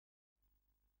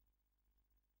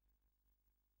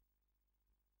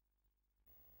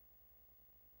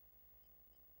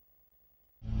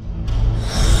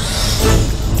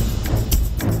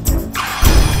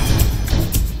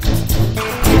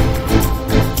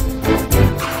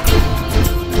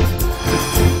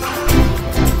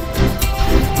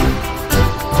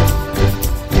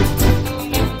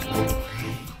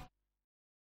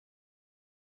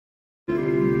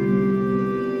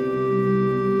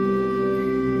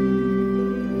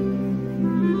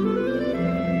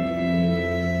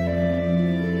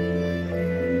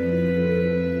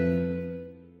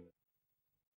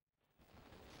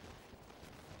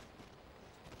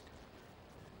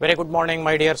Very good morning,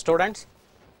 my dear students.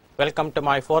 Welcome to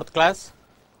my fourth class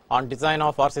on design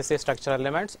of RCC structural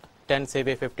elements 10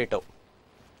 CB52.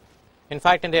 In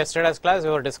fact, in the yesterday's class, we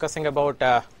were discussing about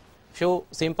few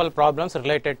simple problems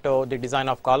related to the design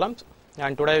of columns,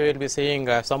 and today we will be seeing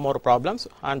some more problems,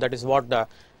 and that is what the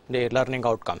learning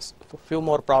outcomes. Few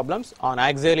more problems on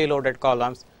axially loaded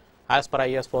columns as per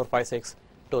IS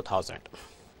 456-2000.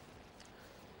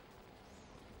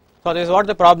 So, this is what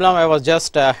the problem I was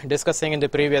just discussing in the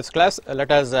previous class.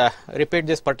 Let us repeat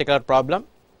this particular problem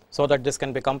so that this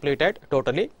can be completed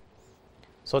totally.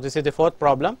 So, this is the fourth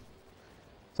problem.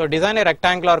 So, design a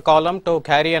rectangular column to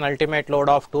carry an ultimate load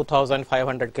of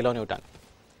 2500 kilonewton.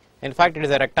 In fact, it is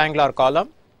a rectangular column.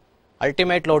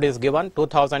 Ultimate load is given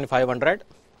 2500.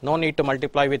 No need to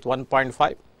multiply with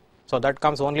 1.5. So, that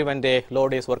comes only when the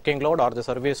load is working load or the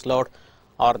service load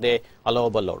or the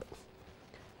allowable load.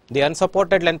 The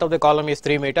unsupported length of the column is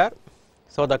 3 meter.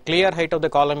 So, the clear height of the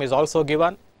column is also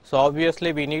given. So,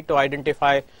 obviously, we need to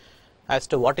identify as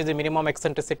to what is the minimum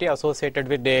eccentricity associated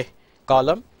with the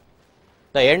column.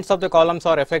 The ends of the columns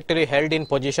are effectively held in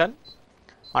position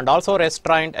and also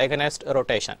restrained against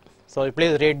rotation. So,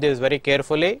 please read this very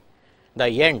carefully. The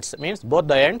ends means both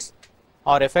the ends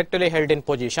are effectively held in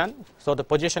position. So, the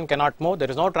position cannot move. There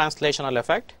is no translational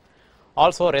effect.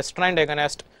 Also restrained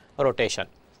against rotation.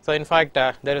 So, in fact,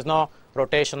 there is no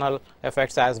rotational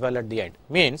effects as well at the end,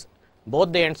 means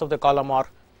both the ends of the column are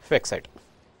fixed.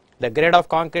 The grade of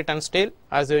concrete and steel,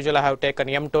 as usual, I have taken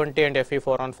M20 and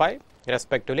Fe415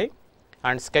 respectively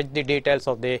and sketch the details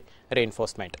of the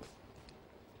reinforcement.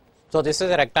 So, this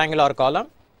is a rectangular column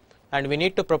and we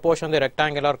need to proportion the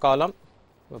rectangular column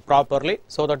properly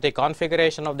so that the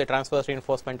configuration of the transverse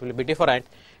reinforcement will be different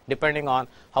depending on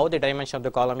how the dimension of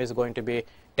the column is going to be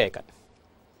taken.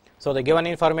 So, the given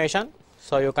information,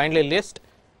 so you kindly list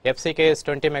FCK is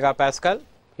 20 megapascal,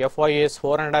 Fy is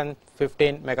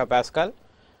 415 megapascal,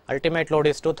 ultimate load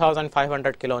is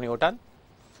 2500 kilonewton.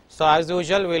 So, as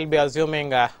usual, we will be assuming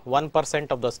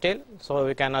 1% of the steel. So,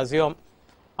 we can assume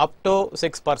up to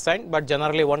 6%, but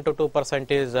generally 1 to 2%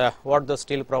 is what the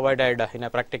steel provided in a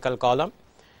practical column.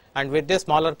 And with this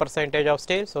smaller percentage of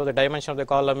steel, so the dimension of the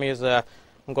column is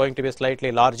going to be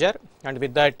slightly larger, and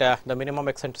with that the minimum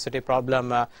eccentricity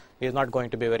problem is not going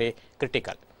to be very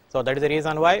critical. So, that is the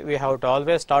reason why we have to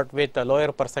always start with a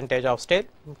lower percentage of steel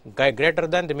greater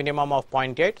than the minimum of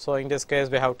 0.8. So, in this case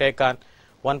we have taken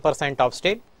 1% of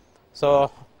steel.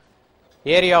 So,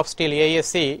 area of steel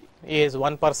ASC is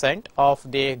 1%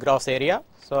 of the gross area.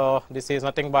 So, this is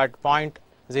nothing but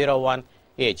 0.01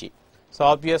 Ag. So,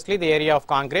 obviously, the area of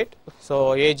concrete,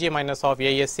 so Ag minus of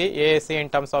ASC, ASC in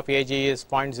terms of Ag is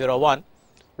 0.01,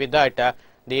 with that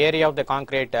the area of the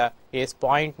concrete is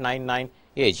 0.99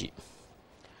 Ag.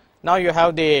 Now, you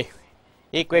have the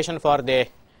equation for the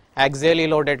axially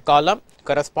loaded column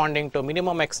corresponding to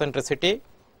minimum eccentricity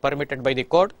permitted by the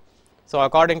code. So,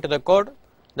 according to the code,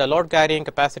 the load carrying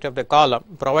capacity of the column,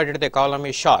 provided the column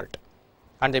is short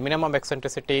and the minimum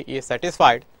eccentricity is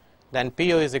satisfied, then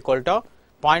Pu is equal to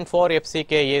 0.4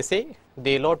 FCK AC,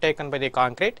 the load taken by the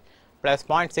concrete, plus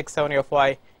 0.67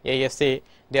 Fy ASC,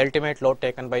 the ultimate load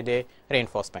taken by the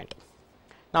reinforcement.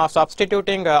 Now,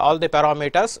 substituting all the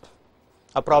parameters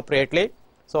appropriately.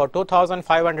 So,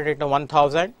 2500 into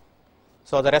 1000.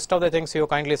 So, the rest of the things you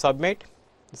kindly submit.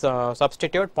 So,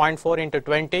 substitute 0.4 into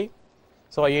 20.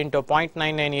 So, into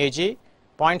 0.99 Ag,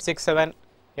 0.67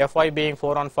 Fy being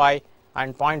 4 on 5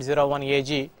 and 0.01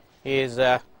 Ag is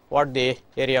what the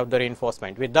area of the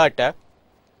reinforcement. With that,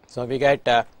 so we get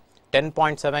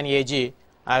 10.7 Ag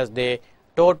as the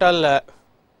total.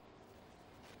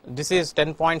 This is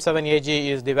 10.7 Ag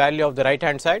is the value of the right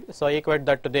hand side. So, equate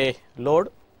that to the load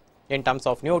in terms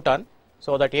of Newton.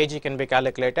 So, that Ag can be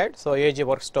calculated. So, Ag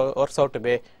works out to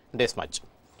be this much.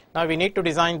 Now, we need to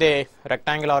design the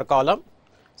rectangular column.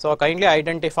 So, kindly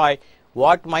identify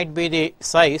what might be the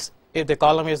size if the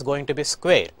column is going to be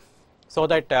square, so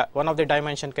that one of the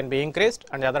dimension can be increased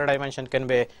and the other dimension can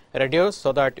be reduced,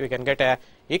 so that we can get a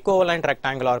equivalent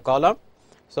rectangular column.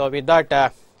 So, with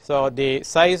that so the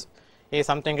size is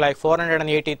something like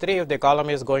 483 if the column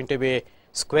is going to be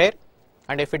square,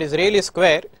 and if it is really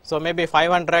square, so maybe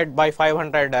 500 by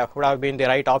 500 would have been the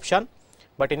right option,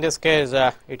 but in this case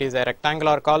it is a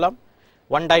rectangular column.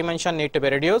 One dimension need to be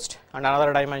reduced and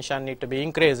another dimension need to be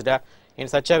increased in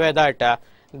such a way that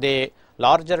the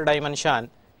larger dimension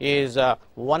is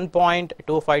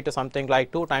 1.25 to something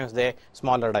like 2 times the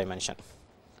smaller dimension.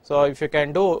 So, if you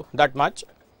can do that much,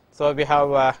 so we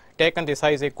have taken the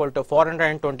size equal to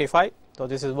 425. So,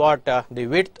 this is what the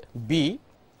width B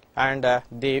and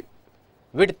the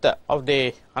width of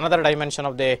the another dimension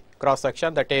of the cross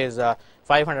section, that is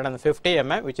 550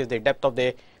 mm, which is the depth of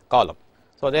the column.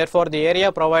 So therefore the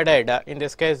area provided in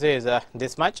this case is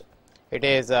this much. It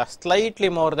is slightly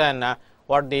more than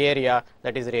what the area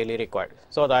that is really required,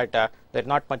 so that there is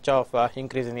not much of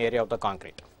increase in the area of the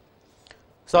concrete.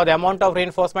 So the amount of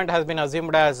reinforcement has been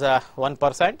assumed as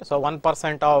 1%. So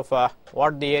 1% of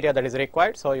what the area that is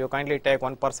required. So you kindly take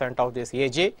 1% of this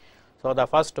AG. So the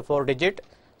first 4 digit,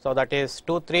 so that is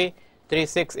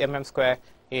 2336 mm square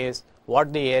is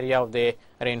what the area of the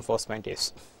reinforcement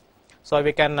is. So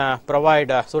we can provide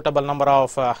a suitable number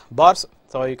of bars.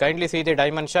 So you kindly see the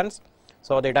dimensions.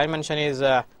 So the dimension is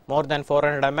more than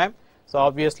 400 mm. So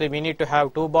obviously we need to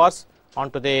have 2 bars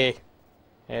onto the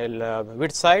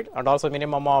width side, and also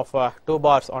minimum of 2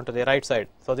 bars onto the right side.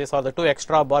 So these are the 2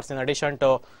 extra bars in addition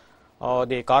to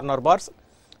the corner bars.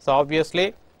 So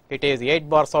obviously it is 8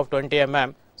 bars of 20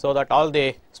 mm, so that all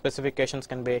the specifications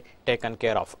can be taken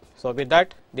care of. So with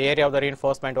that, the area of the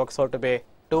reinforcement works out to be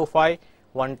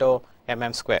 2512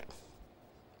 mm square.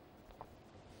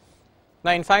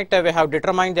 Now in fact we have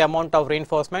determined the amount of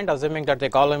reinforcement assuming that the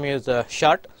column is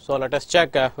short. So let us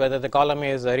check whether the column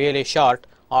is really short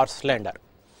or slender.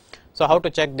 So how to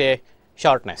check the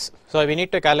shortness? So we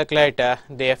need to calculate the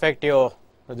effective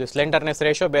the slenderness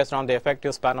ratio based on the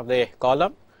effective span of the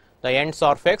column. The ends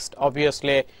are fixed.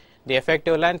 Obviously the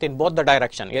effective length in both the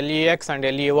direction LEX and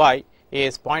LEY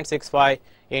is 0.65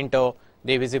 into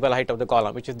the visible height of the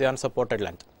column, which is the unsupported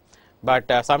length.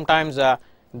 But sometimes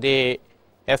the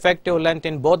effective length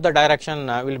in both the direction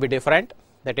will be different,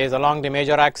 that is along the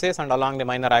major axis and along the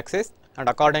minor axis, and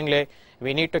accordingly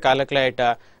we need to calculate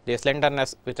the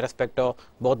slenderness with respect to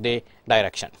both the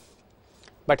direction.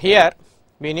 But here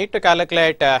we need to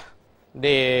calculate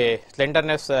the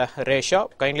slenderness ratio.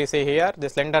 Kindly see here the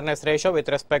slenderness ratio with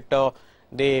respect to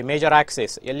the major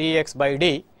axis LEX by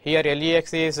D. Here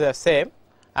LEX is same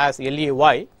as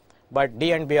LEY, but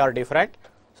D and B are different.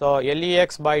 So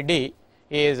LEX by D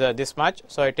is this much,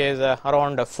 so it is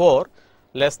around 4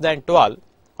 less than 12.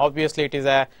 Obviously it is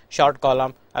a short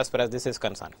column as far as this is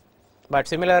concerned. But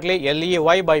similarly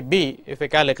LEY by B, if we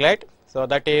calculate, so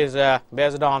that is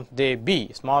based on the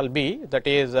B, small b, that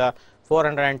is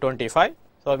 425.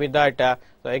 So with that,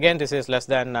 so again this is less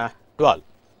than 12.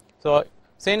 So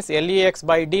since LEX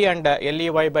by D and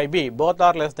LEY by B both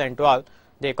are less than 12,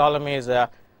 the column is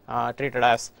treated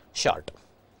as short.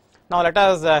 Now let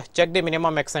us check the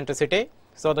minimum eccentricity.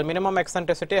 So the minimum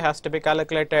eccentricity has to be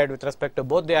calculated with respect to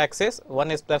both the axes.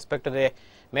 One is with respect to the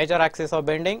major axis of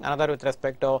bending, another with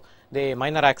respect to the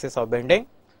minor axis of bending.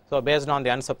 So based on the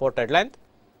unsupported length.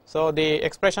 So the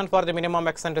expression for the minimum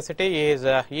eccentricity is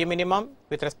E minimum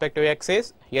with respect to x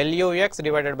is LUX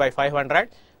divided by 500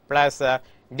 plus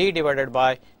D divided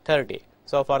by 30.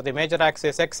 So for the major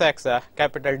axis XX,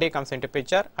 capital D comes into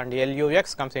picture and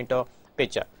LUX comes into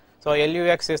picture. So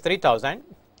LUX is 3000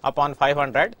 upon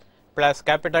 500 plus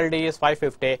capital D is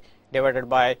 550 divided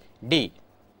by D.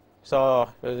 So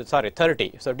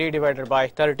 30. So D divided by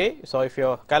 30. So if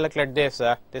you calculate this,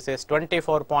 this is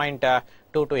 24.22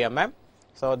 mm.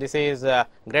 So this is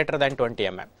greater than 20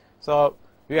 mm. So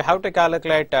you have to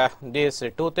calculate these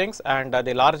two things, and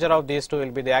the larger of these two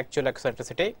will be the actual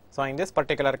eccentricity. So in this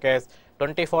particular case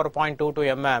 24.22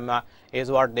 mm is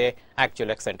what the actual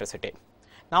eccentricity.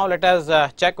 Now let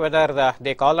us check whether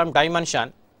the column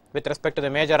dimension with respect to the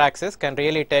major axis can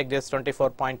really take this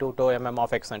 24.22 mm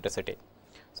of eccentricity.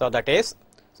 So that is,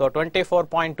 so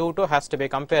 24.22 has to be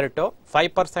compared to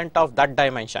 5% of that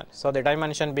dimension. So the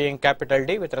dimension being capital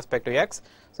D with respect to x,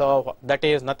 so that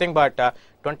is nothing but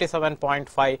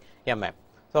 27.5 mm.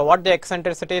 So what the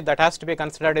eccentricity that has to be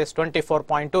considered is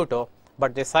 24.22,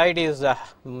 but the side is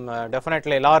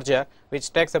definitely larger,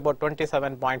 which takes about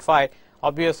 27.5.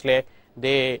 Obviously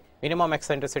the minimum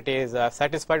eccentricity is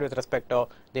satisfied with respect to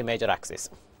the major axis.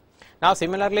 Now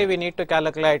similarly we need to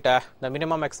calculate the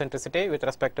minimum eccentricity with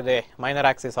respect to the minor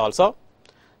axis also.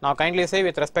 Now kindly see,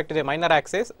 with respect to the minor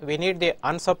axis we need the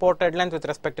unsupported length with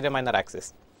respect to the minor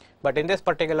axis, but in this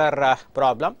particular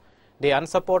problem the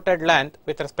unsupported length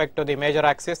with respect to the major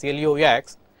axis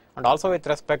LUX and also with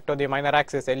respect to the minor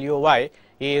axis LUY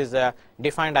is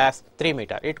defined as 3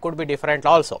 meter. It could be different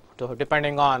also, so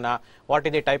depending on what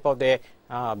is the type of the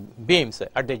beams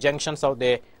at the junctions of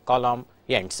the column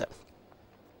ends.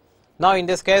 Now in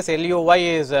this case LUY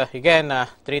is again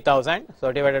 3000,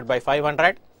 so divided by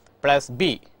 500 plus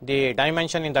B, the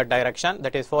dimension in that direction,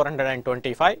 that is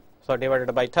 425, so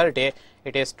divided by 30,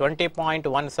 it is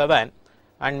 20.17,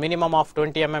 and minimum of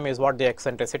 20 mm is what the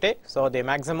eccentricity. So the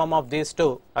maximum of these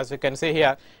two, as you can see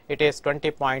here, it is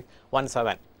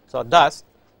 20.17. So thus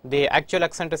the actual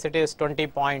eccentricity is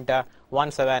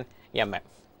 20.17 mm.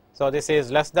 So this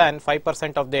is less than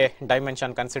 5% of the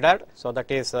dimension considered. So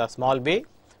that is small b.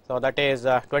 So that is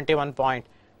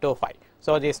 21.25.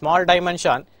 So the small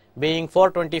dimension being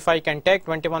 425 can take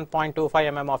 21.25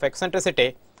 mm of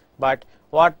eccentricity, but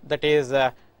what that is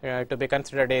to be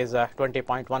considered is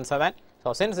 20.17.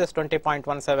 So since this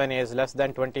 20.17 is less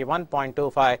than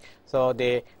 21.25, so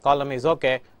the column is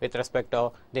okay with respect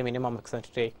to the minimum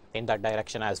eccentricity in that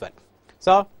direction as well.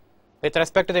 So with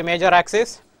respect to the major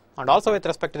axis and also with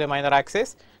respect to the minor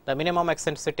axis, the minimum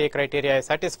eccentricity criteria is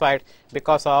satisfied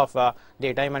because of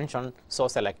the dimension so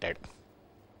selected.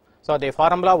 So the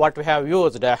formula what we have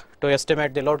used to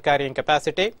estimate the load carrying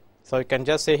capacity, so you can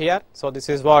just see here. So this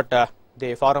is what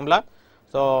the formula.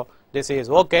 So this is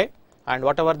okay, and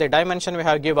whatever the dimension we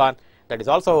have given, that is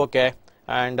also okay,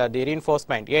 and the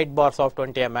reinforcement 8 bars of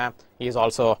 20 mm is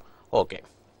also okay.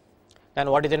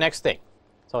 Then what is the next thing?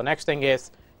 So next thing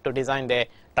is to design the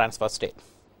transfer steel.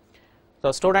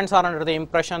 So students are under the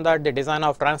impression that the design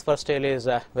of transfer steel is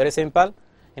very simple.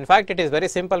 In fact, it is very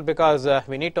simple because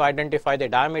we need to identify the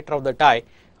diameter of the tie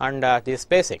and the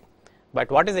spacing. But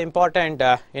what is important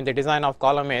in the design of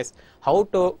column is how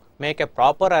to make a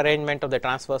proper arrangement of the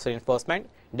transverse reinforcement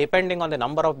depending on the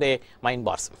number of the mine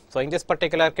bars. So in this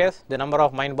particular case, the number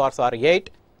of mine bars are 8,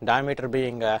 diameter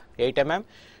being 8 mm.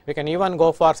 We can even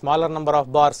go for smaller number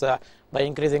of bars by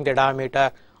increasing the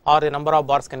diameter, or the number of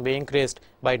bars can be increased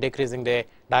by decreasing the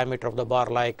diameter of the bar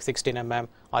like 16 mm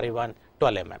or even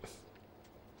 12 mm.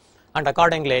 And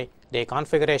accordingly, the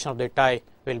configuration of the tie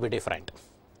will be different.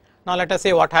 Now let us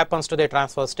see what happens to the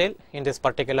transfer steel in this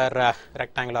particular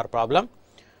rectangular problem.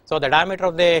 So the diameter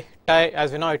of the tie,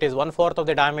 as we know, it is 1/4 of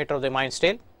the diameter of the mine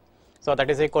steel. So that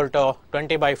is equal to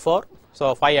 20 by 4,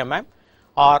 so 5 mm,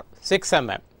 or 6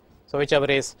 mm, so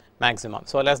whichever is maximum.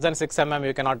 So less than 6 mm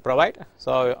you cannot provide.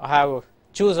 So I have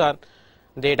chosen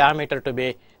the diameter to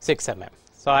be 6 mm.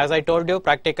 So as I told you,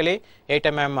 practically 8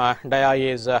 mm dia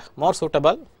is more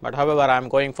suitable, but however I am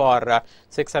going for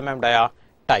 6 mm dia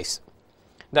ties.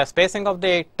 The spacing of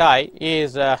the tie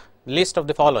is least of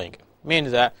the following,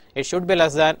 means it should be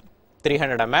less than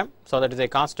 300 mm. So that is a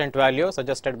constant value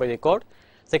suggested by the code.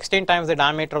 16 times the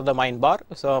diameter of the mine bar.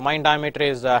 So mine diameter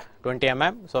is 20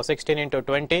 mm. So 16 into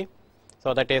 20,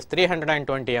 so that is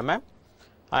 320 mm.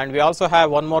 And we also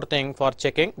have one more thing for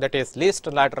checking, that is least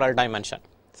lateral dimension.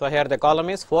 So here the column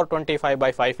is 425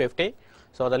 by 550.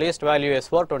 So the least value is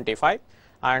 425,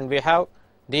 and we have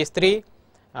these three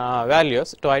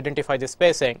values to identify the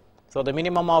spacing. So the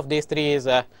minimum of these three is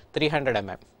 300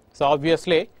 mm. So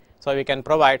obviously, so we can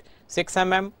provide 6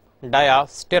 mm dia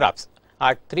stirrups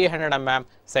at 300 mm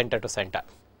center to center.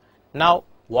 Now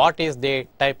what is the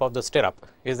type of the stirrup?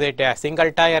 Is it a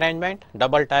single tie arrangement,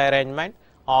 double tie arrangement,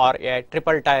 or a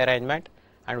triple tie arrangement?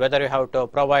 And whether you have to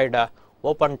provide a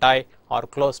open tie or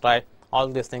closed tie, all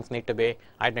these things need to be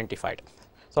identified.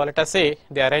 So let us see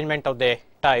the arrangement of the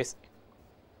ties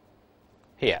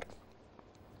here.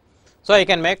 So you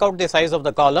can make out the size of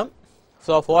the column.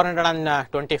 So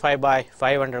 425 by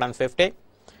 550.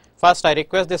 First I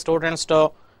request the students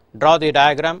to draw the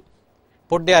diagram,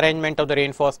 put the arrangement of the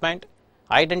reinforcement,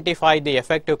 identify the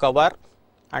effective cover,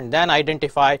 and then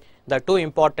identify the two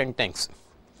important things.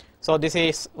 So this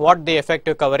is what the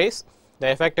effective cover is. The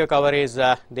effective cover is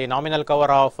the nominal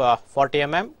cover of 40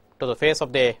 mm to the face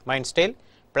of the mine steel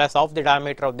plus of the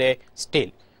diameter of the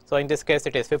steel. So in this case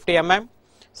it is 50 mm.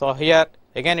 So here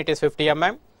again it is 50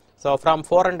 mm. So from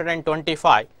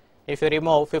 425, if you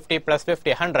remove 50 plus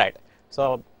 50, 100.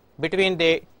 So between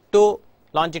the two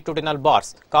longitudinal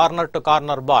bars, corner to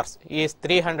corner bars, is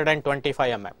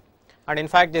 325 mm. And in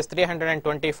fact this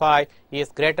 325 is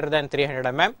greater than 300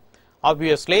 mm.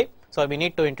 Obviously, so we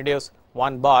need to introduce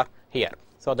one bar here.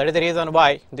 So that is the reason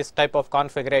why this type of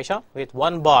configuration with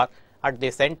one bar at the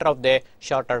center of the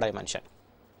shorter dimension.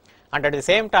 And at the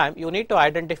same time, you need to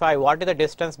identify what is the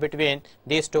distance between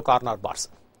these two corner bars.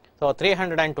 So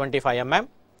 325 mm,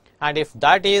 and if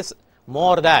that is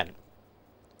more than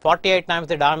 48 times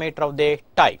the diameter of the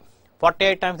tie,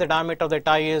 48 times the diameter of the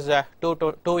tie is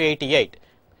 288.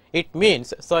 It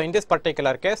means, so in this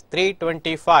particular case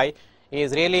 325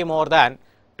 is really more than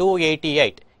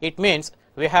 288. It means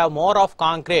we have more of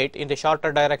concrete in the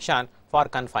shorter direction for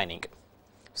confining.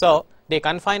 So the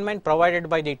confinement provided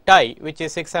by the tie, which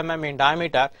is 6 mm in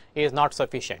diameter, is not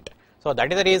sufficient. So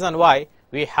that is the reason why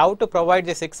we have to provide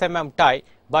the 6 mm tie,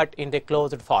 but in the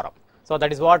closed form. So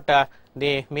that is what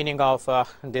the meaning of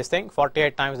this thing,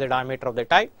 48 times the diameter of the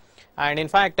tie. And in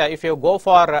fact, if you go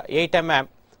for 8 mm,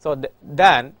 so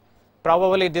then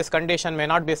probably this condition may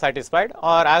not be satisfied,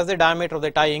 or as the diameter of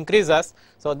the tie increases,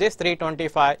 so this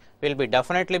 325 will be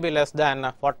definitely be less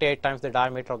than 48 times the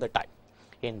diameter of the tie.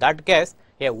 In that case,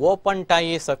 a open tie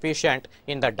is sufficient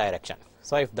in that direction.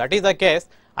 So if that is the case,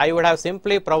 I would have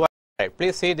simply provided,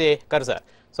 please see the cursor.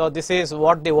 So this is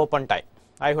what the open tie.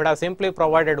 I would have simply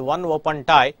provided one open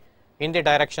tie in the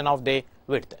direction of the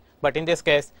width, but in this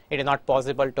case it is not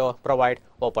possible to provide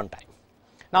open tie.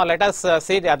 Now let us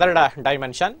see the other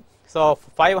dimension. So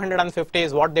 550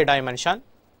 is what the dimension,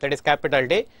 that is capital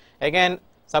D. Again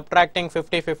subtracting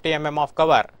 50 mm of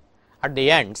cover at the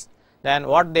ends, then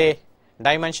what the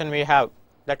dimension we have,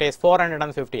 that is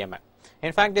 450 mm.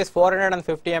 In fact, this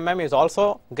 450 mm is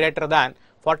also greater than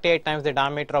 48 times the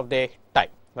diameter of the tie,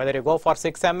 whether you go for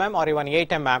 6 mm or even 8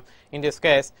 mm in this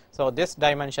case. So this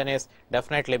dimension is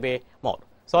definitely be more.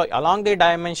 So along the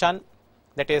dimension,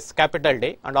 that is capital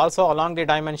D, and also along the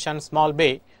dimension small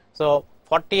b, so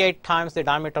 48 times the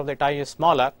diameter of the tie is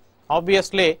smaller,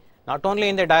 obviously not only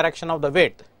in the direction of the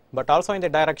width, but also in the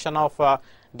direction of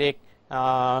the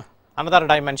another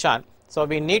dimension. So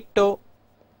we need to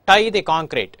tie the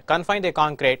concrete, confine the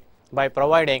concrete by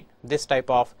providing this type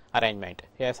of arrangement,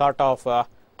 a sort of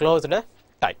closed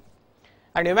tie.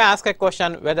 And you may ask a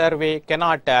question whether we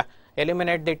cannot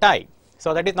eliminate the tie.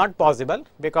 So that is not possible,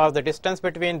 because the distance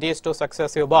between these two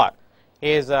successive bar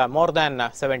is more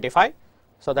than 75.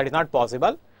 So that is not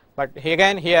possible. But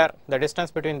again here the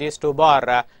distance between these two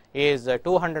bar is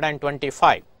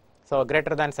 225. So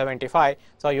greater than 75.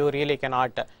 So you really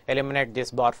cannot eliminate this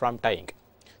bar from tying.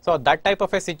 So that type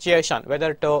of a situation,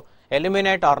 whether to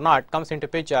eliminate or not, comes into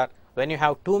picture when you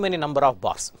have too many number of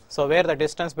bars. So where the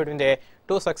distance between the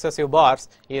two successive bars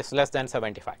is less than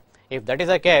 75. If that is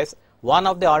the case, one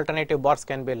of the alternative bars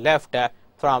can be left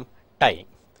from tying.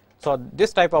 So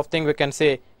this type of thing we can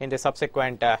see in the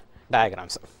subsequent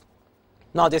diagrams.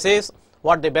 Now this is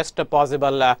what the best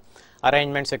possible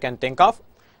arrangements you can think of,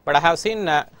 but I have seen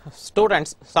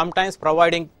students sometimes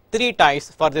providing 3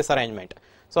 ties for this arrangement.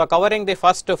 So covering the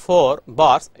first 4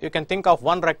 bars, you can think of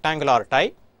one rectangular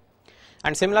tie,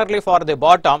 and similarly for the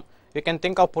bottom you can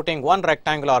think of putting one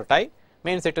rectangular tie,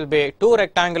 means it will be 2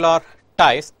 rectangular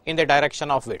ties in the direction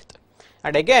of width,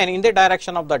 and again in the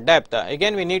direction of the depth,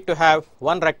 again we need to have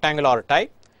one rectangular tie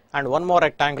and one more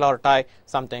rectangular tie,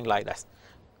 something like this.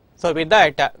 So with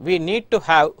that we need to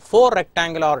have 4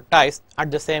 rectangular ties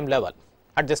at the same level,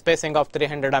 at the spacing of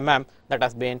 300 mm that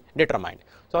has been determined.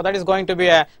 So that is going to be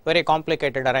a very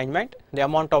complicated arrangement. The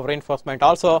amount of reinforcement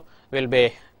also will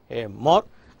be more,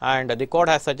 and the code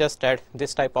has suggested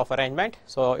this type of arrangement.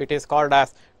 So it is called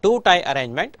as 2 tie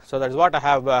arrangement. So that is what I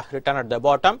have written at the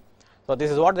bottom. So this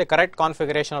is what the correct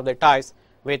configuration of the ties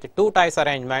with 2 ties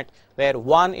arrangement, where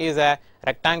one is a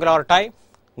rectangular tie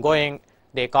going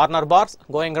the corner bars,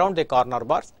 going around the corner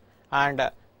bars, and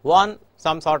one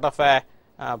some sort of a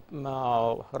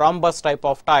rhombus type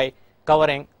of tie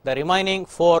covering the remaining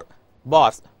 4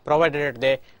 bars provided at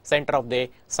the center of the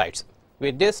sides.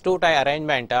 With this 2 tie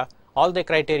arrangement, all the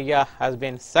criteria has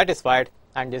been satisfied,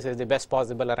 and this is the best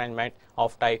possible arrangement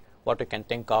of tie what you can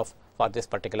think of for this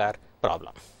particular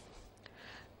problem.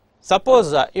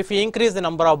 Suppose if we increase the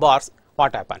number of bars,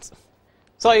 what happens?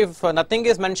 So if nothing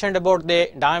is mentioned about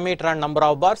the diameter and number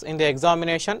of bars in the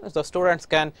examination, the students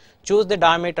can choose the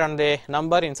diameter and the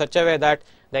number in such a way that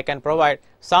they can provide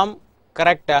some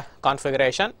correct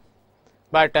configuration.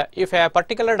 But if a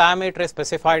particular diameter is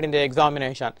specified in the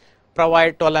examination,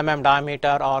 provide 12 mm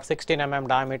diameter or 16 mm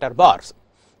diameter bars,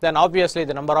 then obviously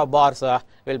the number of bars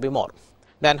will be more.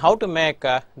 Then how to make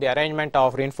the arrangement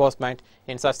of reinforcement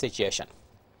in such situation?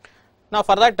 Now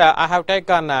for that I have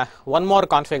taken one more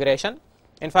configuration.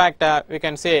 In fact, we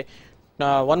can see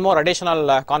one more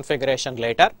additional configuration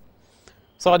later.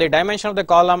 So the dimension of the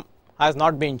column has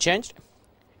not been changed.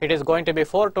 It is going to be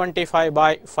 425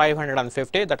 by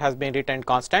 550, that has been retained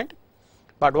constant.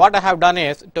 But what I have done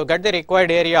is, to get the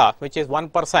required area, which is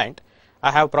 1%,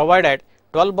 I have provided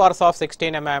 12 bars of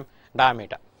 16 mm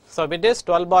diameter. So with this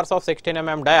 12 bars of 16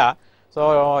 mm dia,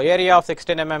 so area of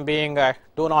 16 mm being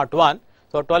 201,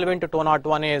 so 12 into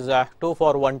 201 is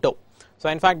 2412. So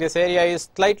in fact this area is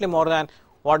slightly more than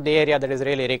what the area that is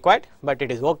really required, but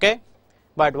it is okay.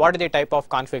 But what is the type of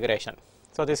configuration?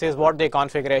 So this is what the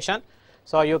configuration.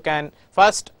 So you can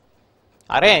first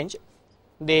arrange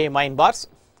the main bars,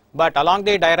 but along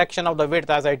the direction of the width,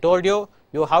 as I told you,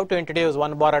 you have to introduce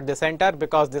one bar at the center,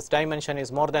 because this dimension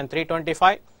is more than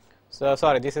 325. So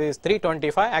sorry, this is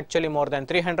 325, actually more than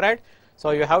 300.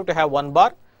 So you have to have one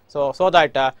bar, so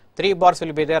that 3 bars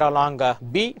will be there along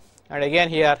B, and again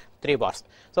here 3 bars.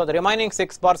 So the remaining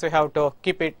 6 bars we have to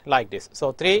keep it like this.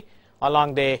 So 3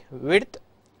 along the width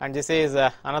and this is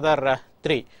another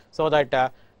 3, so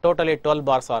that totally 12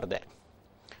 bars are there.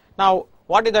 Now,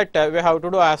 what is that we have to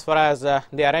do as far as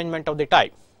the arrangement of the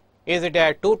tie? Is it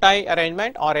a 2-tie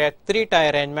arrangement or a 3-tie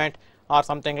arrangement or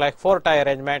something like 4-tie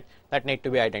arrangement, that need to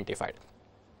be identified.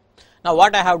 Now,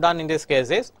 what I have done in this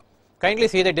case is, kindly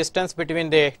see the distance between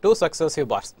the two successive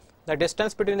bars. The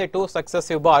distance between the two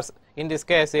successive bars in this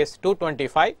case is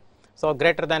 225, so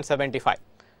greater than 75.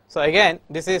 So, again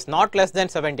this is not less than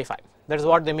 75, that is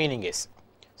what the meaning is.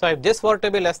 So, if this were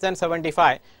to be less than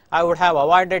 75, I would have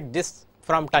avoided this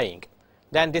from tying,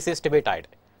 then this is to be tied.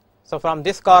 So, from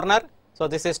this corner, so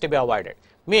this is to be avoided,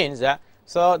 means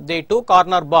so the two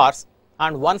corner bars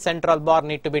and one central bar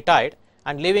need to be tied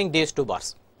and leaving these two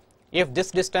bars if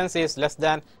this distance is less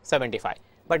than 75,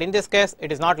 but in this case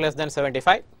it is not less than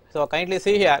 75. So, kindly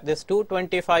see here, this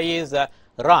 225 is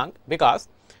wrong, because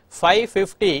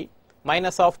 550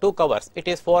 minus of 2 covers, it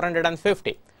is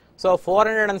 450. So,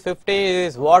 450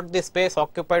 is what the space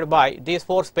occupied by these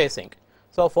 4 spacing.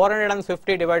 So,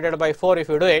 450 divided by 4, if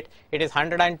you do it, it is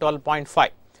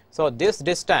 112.5. So, this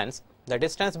distance, the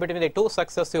distance between the two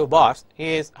successive bars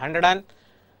is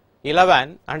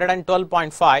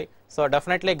 112.5. So,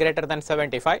 definitely greater than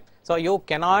 75. So, you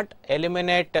cannot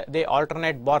eliminate the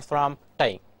alternate bars from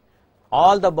tying.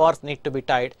 All the bars need to be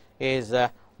tied is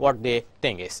what the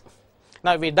thing is.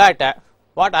 Now, with that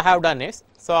what I have done is,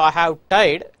 so I have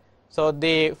tied, so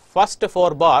the first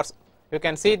 4 bars, you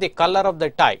can see the color of the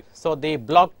tie. So, the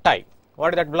block tie,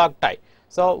 what is that block tie?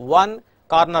 So, one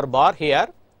corner bar here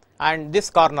and this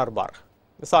corner bar,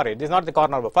 sorry, this is not the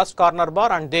corner bar, first corner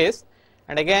bar and this,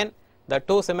 and again the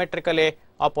two symmetrically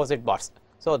opposite bars.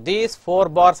 So, these 4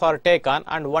 bars are taken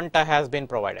and one tie has been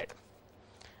provided,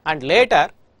 and later,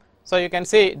 so you can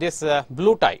see this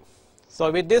blue tie. So,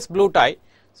 with this blue tie,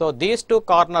 so these two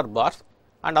corner bars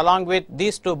and along with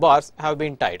these 2 bars have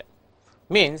been tied,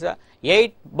 means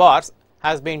 8 bars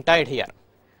has been tied here,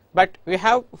 but we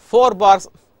have 4 bars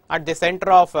at the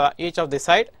center of each of the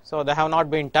side, so they have not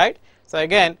been tied. So,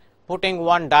 again putting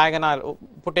one diagonal,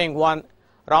 putting one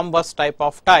rhombus type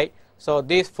of tie, so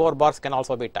these 4 bars can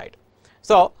also be tied.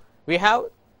 So, we have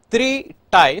 3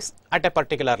 ties at a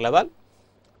particular level,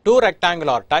 2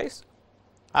 rectangular ties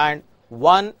and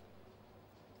 1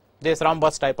 this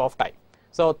rhombus type of tie.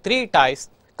 So, 3 ties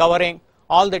covering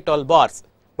all the 12 bars,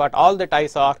 but all the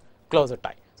ties are closed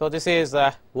tie. So, this is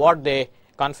what the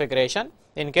configuration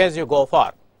in case you go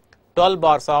for 12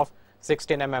 bars of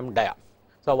 16 mm dia.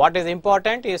 So, what is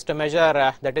important is to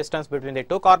measure the distance between the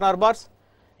two corner bars.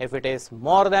 If it is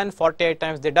more than 48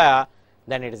 times the dia,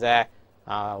 then it is a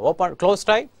open closed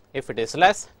tie. If it is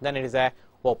less, then it is a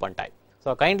open tie.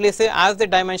 So, kindly see, as the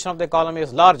dimension of the column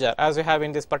is larger, as we have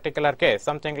in this particular case,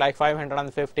 something like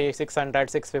 550, 600,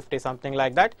 650, something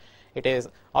like that, it is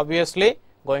obviously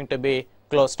going to be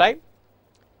closed tie.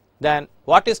 Then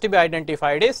what is to be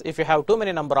identified is, if you have too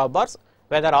many number of bars,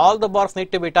 whether all the bars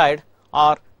need to be tied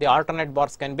or the alternate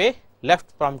bars can be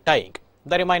left from tying.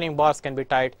 The remaining bars can be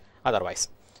tied otherwise.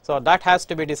 So, that has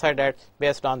to be decided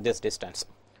based on this distance.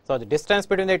 So, the distance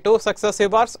between the two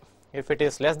successive bars, if it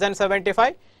is less than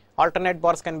 75, alternate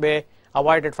bars can be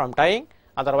avoided from tying,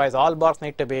 otherwise all bars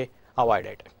need to be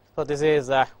avoided. So, this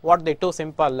is what the two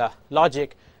simple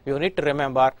logic you need to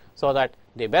remember, so that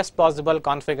the best possible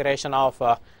configuration of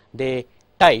the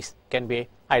ties can be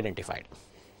identified.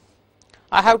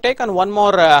 I have taken one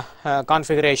more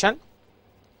configuration.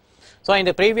 So, in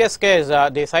the previous case,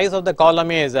 the size of the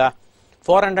column is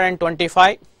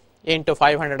 425 into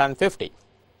 550,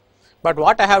 but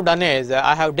what I have done is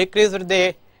I have decreased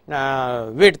the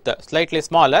width slightly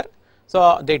smaller.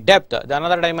 So, the depth, the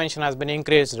another dimension has been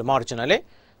increased marginally,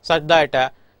 such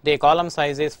that the column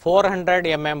size is 400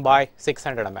 mm by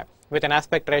 600 mm with an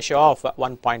aspect ratio of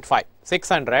 1.5.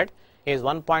 600 is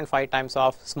 1.5 times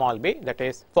of small b, that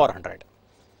is 400.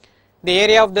 The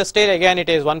area of the steel, again it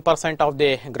is 1% of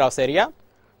the gross area.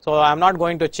 So, I am not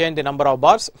going to change the number of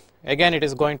bars, again it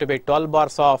is going to be 12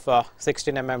 bars of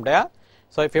 16 mm dia.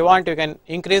 So, if you want, you can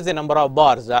increase the number of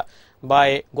bars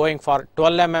by going for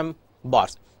 12 mm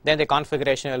bars, then the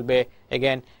configuration will be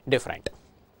again different.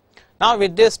 Now,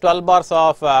 with this 12 bars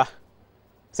of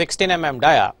 16 mm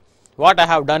dia, what I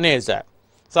have done is,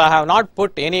 so I have not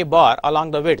put any bar along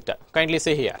the width. Kindly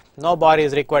see here, no bar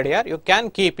is required here. You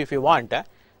can keep if you want,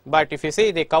 but if you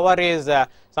see, the cover is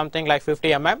something like 50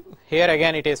 mm, here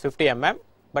again it is 50 mm,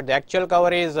 but the actual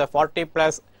cover is 40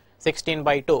 plus 16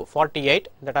 by 2, 48,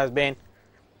 that has been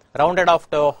rounded off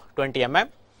to 20 mm.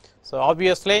 So,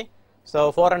 obviously,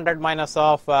 so 400 minus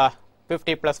of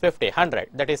 50 plus 50, 100,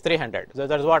 that is 300. So,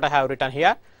 that is what I have written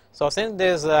here. So, since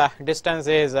this distance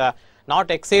is not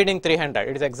exceeding 300,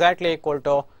 it is exactly equal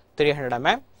to 300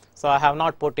 mm. So I have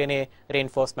not put any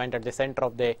reinforcement at the center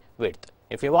of the width.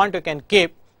 If you want, you can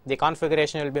keep the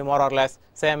configuration will be more or less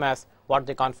same as what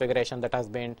the configuration that has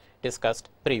been discussed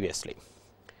previously.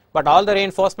 But all the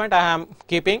reinforcement I am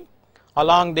keeping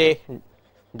along the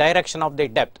direction of the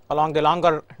depth, along the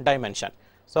longer dimension.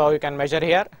 So you can measure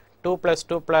here 2 plus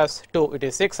 2 plus 2, it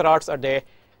is 6 rods at the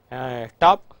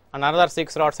top, another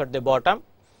 6 rods at the bottom.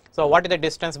 So what is the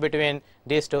distance between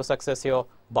these two successive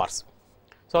bars?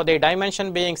 So the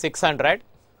dimension being 600,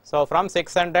 so from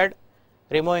 600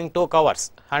 removing 2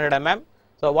 covers 100 mm,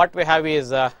 so what we have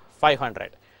is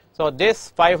 500. So this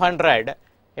 500,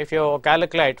 if you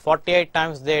calculate 48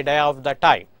 times the dia of the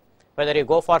tie, whether you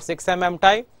go for 6 mm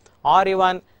tie or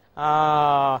even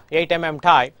 8 mm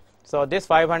tie, so this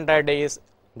 500 is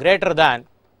greater than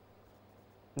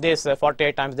this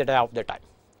 48 times the dia of the tie.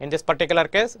 In this particular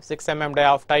case, 6 mm dia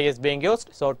of tie is being used,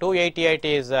 so 288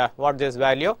 is what this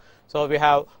value. So we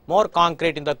have more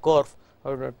concrete in the core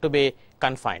to be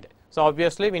confined. So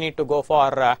obviously we need to go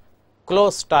for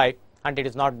closed tie and it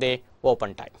is not the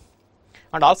open tie.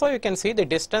 And also you can see the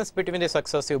distance between the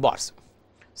successive bars.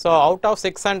 So out of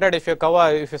 600, if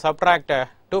you subtract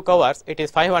 2 covers, it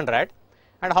is 500.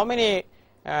 And how many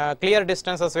clear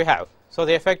distances we have? So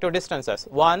the effective distances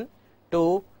 1,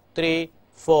 2, 3,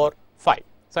 4, 5.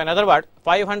 So in other words,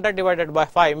 500 divided by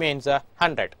 5 means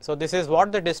 100. So this is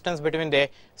what the distance between the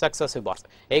successive bars.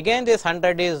 Again, this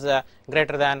 100 is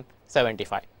greater than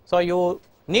 75. So you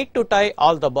need to tie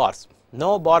all the bars.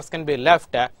 No bars can be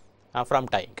left from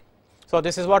tying. So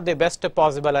this is what the best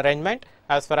possible arrangement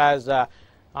as far as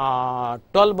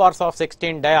 12 bars of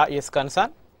 16 dia is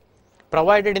concerned,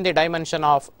 provided in the dimension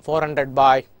of 400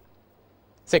 by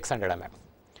 600 mm.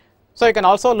 So you can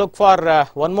also look for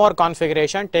one more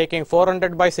configuration taking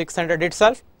 400 by 600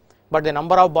 itself, but the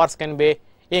number of bars can be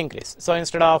increased. So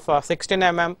instead of 16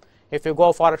 mm, if you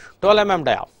go for 12 mm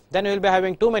dia, then you will be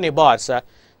having too many bars,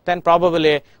 then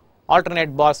probably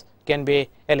alternate bars can be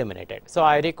eliminated. So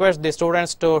I request the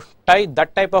students to tie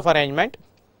that type of arrangement,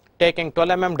 taking 12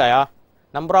 mm dia,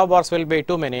 number of bars will be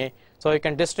too many, so you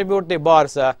can distribute the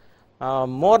bars,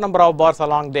 more number of bars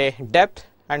along the depth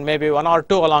and maybe 1 or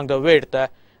 2 along the width,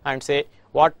 and say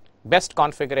what best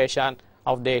configuration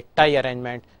of the tie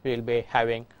arrangement we will be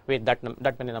having with that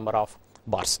many number of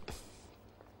bars.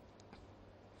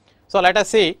 So let us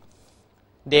see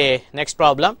the next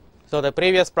problem. So the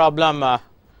previous problem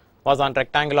was on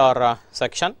rectangular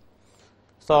section.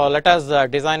 So let us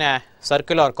design a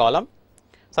circular column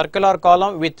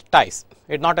with ties.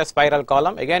 It is not a spiral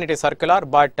column, again it is circular,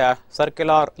 but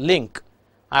circular link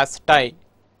as tie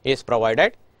is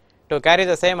provided to carry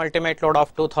the same ultimate load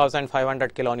of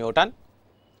 2500 kilonewton.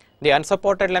 The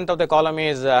unsupported length of the column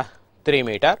is 3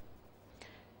 meter.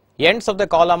 Ends of the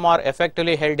column are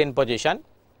effectively held in position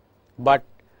but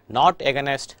not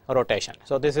against rotation.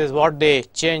 So this is what the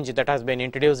change that has been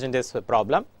introduced in this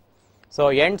problem. So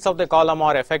ends of the column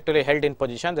are effectively held in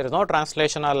position. There is no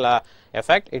translational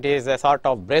effect. It is a sort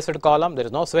of braced column. There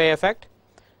is no sway effect,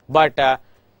 but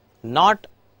not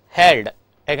held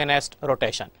against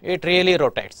rotation. It really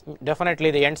rotates.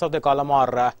 Definitely the ends of the column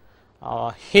are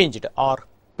hinged or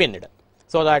pinned,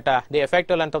 so that the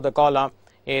effective length of the column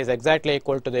is exactly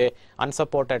equal to the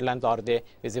unsupported length or the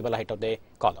visible height of the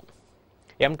column.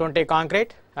 M20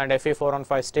 concrete and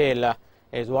Fe415 steel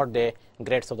is what the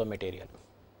grades of the material.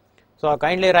 So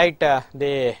kindly write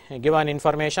the given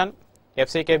information,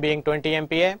 FCK being 20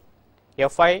 MPa,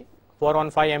 Fi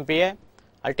 415 MPa,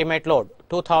 ultimate load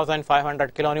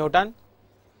 2500 kilonewton,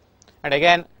 and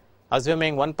again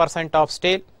assuming 1% of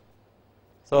steel,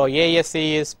 so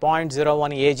ASC is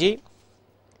 0.01 Ag,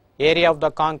 area of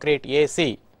the concrete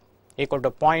AC equal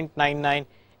to 0.99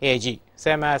 Ag,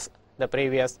 same as the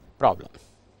previous problem.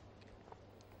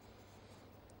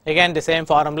 Again the same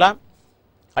formula,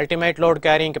 ultimate load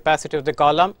carrying capacity of the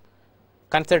column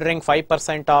considering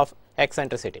 5% of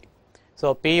eccentricity.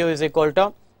 So PU is equal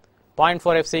to 0.4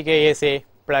 FCK AC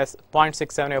plus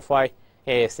 0.67 Fy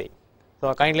ASC.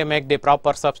 So kindly make the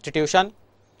proper substitution,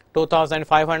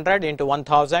 2500 into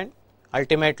 1000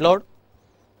 ultimate load.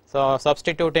 So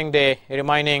substituting the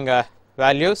remaining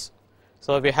values,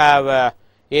 so we have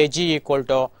Ag equal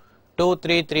to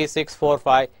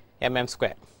 233645 mm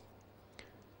square.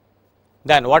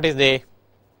 Then what is the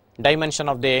dimension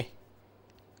of the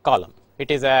column? It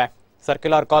is a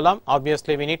circular column.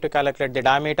 Obviously we need to calculate the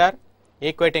diameter,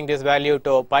 equating this value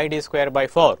to pi d square by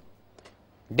 4.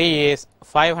 D is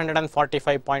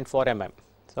 545.4 mm.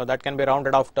 So that can be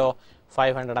rounded off to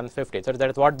 550. So that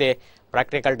is what the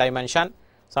practical dimension.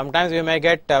 Sometimes we may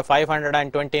get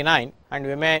 529 and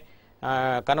we may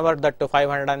convert that to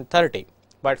 530.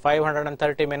 but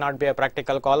 530 may not be a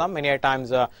practical column, many a times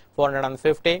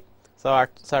 450. So at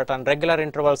certain regular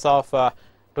intervals of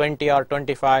 20 or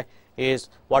 25 is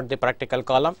what the practical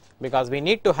column, because we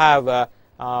need to have a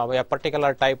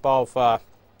particular type of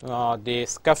the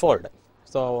scaffold,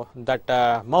 so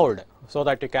that mold, so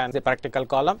that you can the practical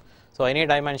column. So any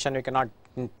dimension you cannot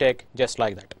take just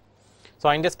like that. So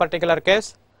in this particular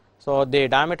case, so the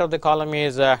diameter of the column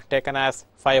is taken as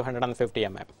 550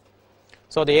 mm.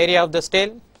 So the area of the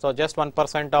steel, so just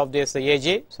 1% of this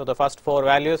AG, so the first 4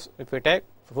 values if we take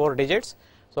 4 digits,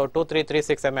 so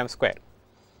 2336 mm square.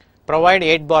 Provide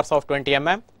 8 bars of 20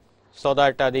 mm, so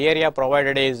that the area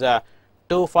provided is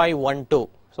 2512.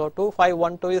 So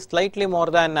 2512 is slightly more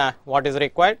than what is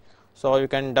required, so you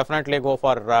can definitely go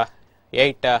for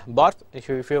 8 bars. If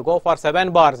you go for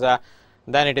 7 bars,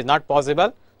 then it is not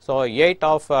possible. So 8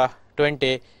 of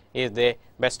 20 is the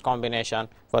best combination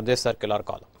for this circular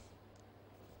column.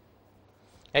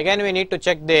 Again we need to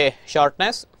check the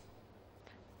shortness.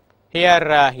 Here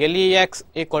LEX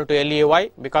equal to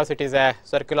LEY, because it is a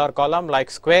circular column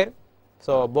like square.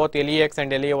 So both LEX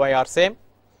and LEY are same,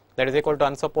 that is equal to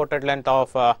unsupported length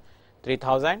of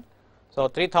 3000. So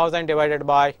 3000 divided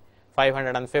by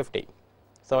 550.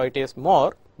 So it is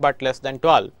more but less than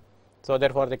 12. So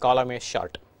therefore the column is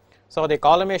short. So the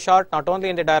column is short not only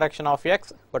in the direction of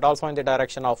x but also in the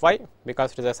direction of y,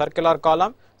 because it is a circular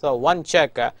column. So one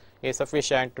check is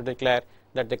sufficient to declare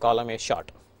that the column is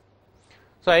short.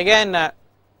 So again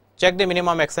check the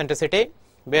minimum eccentricity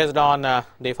based on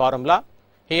the formula.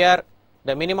 Here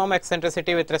the minimum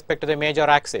eccentricity with respect to the major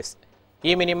axis,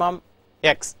 E minimum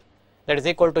x, that is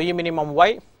equal to E minimum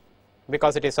y,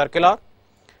 because it is circular,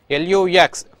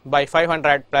 LUX by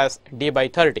 500 plus D by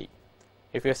 30.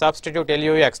 If you substitute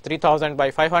LUX 3000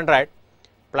 by 500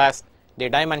 plus the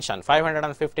dimension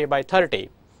 550 by 30,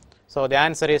 so the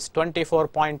answer is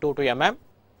 24.22 mm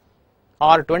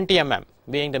or 20 mm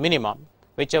being the minimum,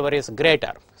 whichever is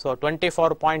greater. So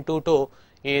 24.22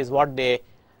 is what the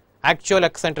actual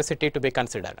eccentricity to be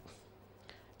considered.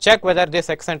 Check whether this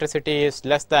eccentricity is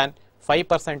less than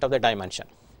 5% of the dimension.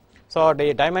 So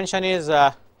the dimension is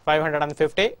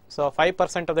 550, so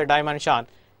 5% of the dimension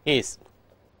is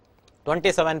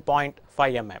 27.5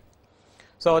 mm.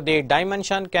 So the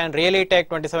dimension can really take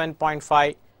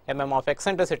 27.5 mm of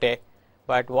eccentricity,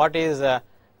 but what is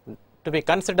to be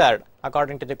considered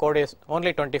according to the code is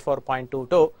only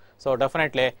 24.22. So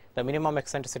definitely the minimum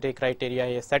eccentricity criteria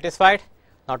is satisfied,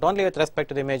 not only with respect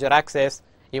to the major axis,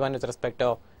 even with respect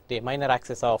to the minor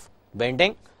axis of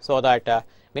bending, so that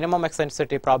minimum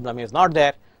eccentricity problem is not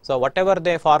there. So whatever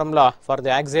the formula for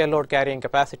the axial load carrying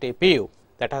capacity PU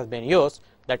that has been used,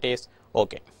 that is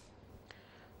okay.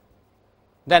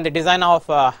 Then the design of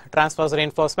transverse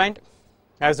reinforcement.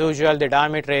 As usual, the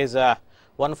diameter is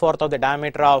 1/4 of the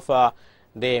diameter of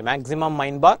the maximum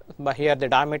mine bar, but here the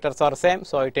diameters are same,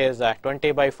 so it is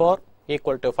 20 by 4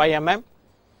 equal to 5 mm,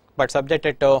 but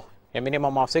subjected to a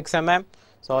minimum of 6 mm.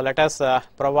 So let us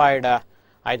provide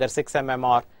either 6 mm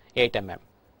or 8 mm.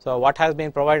 So what has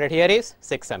been provided here is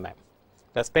 6 mm.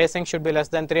 The spacing should be less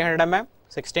than 300 mm,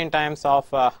 16 times of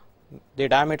the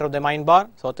diameter of the mine bar,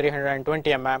 so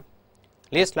 320 mm.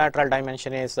 Least lateral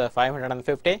dimension is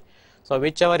 550. So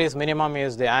whichever is minimum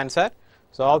is the answer.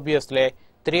 So obviously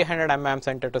 300 mm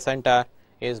center to center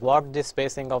is what the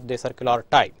spacing of the circular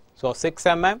tie. So 6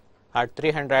 mm at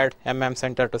 300 mm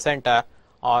center to center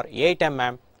or 8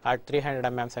 mm at 300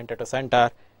 mm center to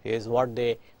center is what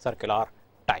the circular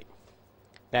tie.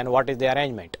 Then what is the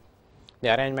arrangement?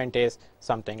 The arrangement is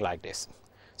something like this.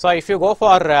 So if you go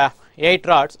for 8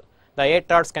 rods, the 8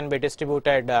 rods can be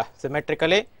distributed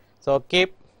symmetrically. So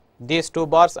keep these 2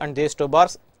 bars and these 2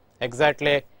 bars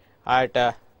exactly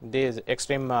at these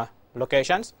extreme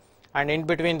locations, and in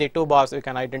between the 2 bars we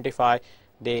can identify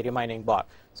the remaining bar,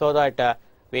 so that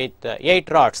with 8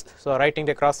 rods, so writing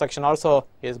the cross section also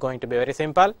is going to be very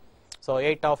simple. So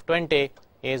 8 of 20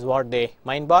 is what the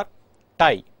mine bar,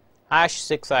 tie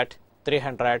 #6 at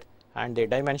 300, and the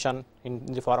dimension in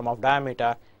the form of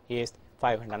diameter is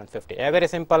 550. A very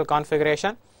simple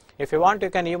configuration. If you want, you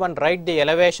can even write the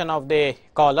elevation of the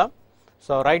column.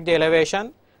 So write the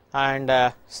elevation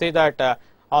and see that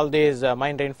all these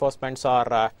mine reinforcements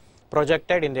are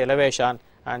projected in the elevation,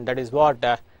 and that is what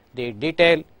the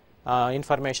detailed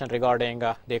information regarding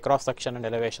the cross section and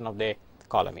elevation of the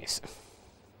column is.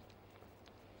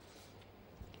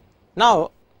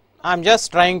 Now I am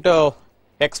just trying to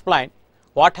explain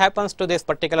what happens to this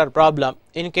particular problem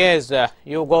in case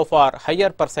you go for higher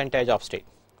percentage of steel.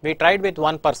 We tried with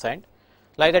 1%,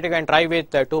 like that you can try with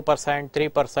 2%,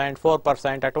 3%,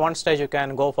 4%. At one stage you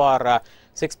can go for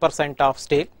 6% of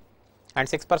steel, and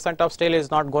 6% of steel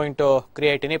is not going to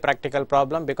create any practical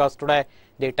problem, because today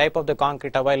the type of the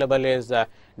concrete available is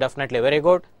definitely very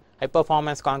good, high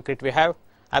performance concrete we have.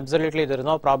 Absolutely there is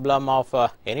no problem of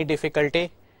any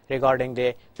difficulty regarding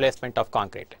the placement of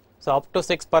concrete. So up to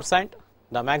 6%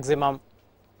 the maximum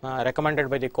recommended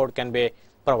by the code can be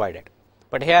provided,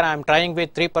 but here I am trying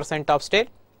with 3% of steel.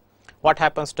 What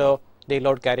happens to the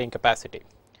load carrying capacity?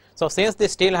 So since the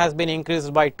steel has been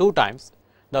increased by 2 times,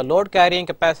 the load carrying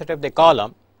capacity of the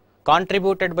column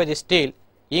contributed by the steel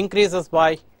increases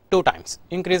by 2 times,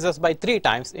 increases by 3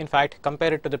 times in fact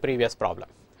compared to the previous problem.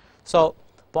 So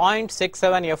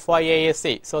 0.67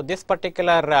 FYASC. So this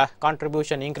particular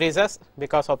contribution increases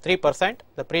because of 3%.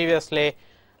 The previously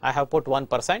I have put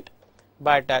 1%,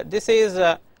 but this is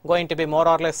going to be more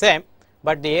or less same,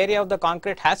 but the area of the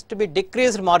concrete has to be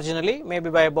decreased marginally, maybe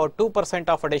by about 2%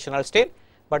 of additional steel,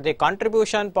 but the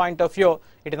contribution point of view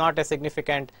it is not a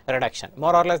significant reduction,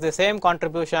 more or less the same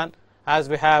contribution as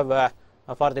we have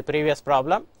for the previous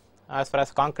problem as far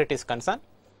as concrete is concerned,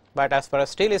 but as far as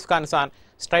steel is concerned,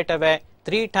 straight away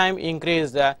 3 times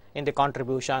increase in the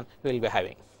contribution we will be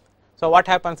having. So what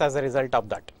happens as a result of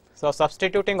that? So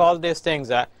substituting all these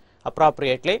things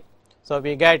appropriately, so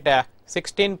we get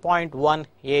 16.1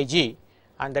 Ag,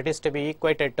 and that is to be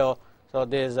equated to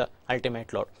this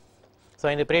ultimate load. So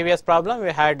in the previous problem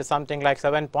we had something like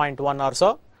 7.1 or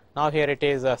so, now here it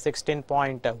is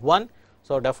 16.1.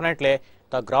 so definitely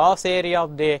the gross area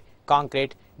of the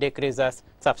concrete decreases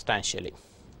substantially.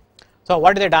 So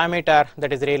what is the diameter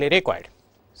that is really required?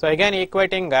 So again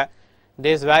equating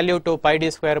this value to pi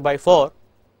d square by 4,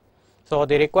 so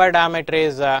the required diameter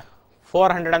is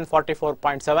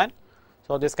 444.7,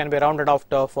 so this can be rounded off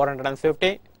to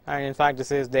 450, and in fact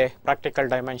this is the practical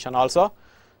dimension also.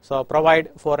 So provide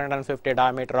 450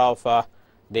 diameter of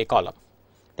the column.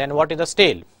 Then what is the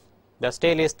steel? The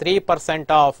steel is 3%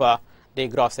 of the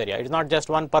gross area, it is not just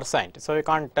 1%, so we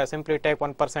can't simply take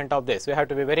 1% of this, we have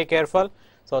to be very careful.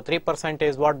 So 3%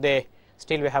 is what the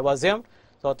steel we have assumed,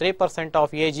 so 3%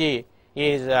 of Ag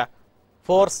is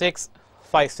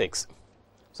 4656.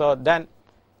 So then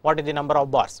what is the number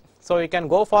of bars? So we can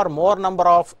go for more number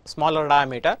of smaller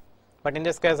diameter, but in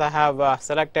this case I have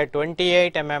selected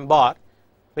 28 mm bar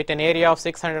with an area of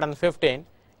 615,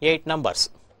 8 numbers.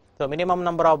 So minimum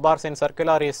number of bars in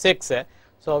circular is 6,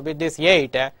 so with this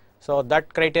 8, so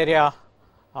that criteria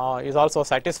is also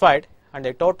satisfied, and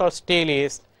the total steel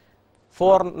is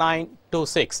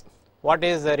 4926. What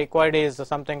is required is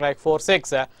something like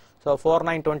 46, so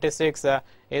 4926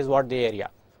 is what the area.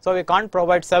 So we can't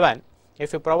provide 7.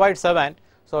 If you provide 7,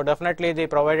 so definitely the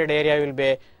provided area will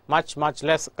be much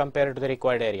less compared to the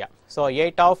required area. So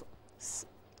 8 of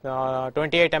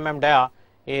 28 mm dia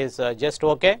is just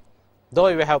okay,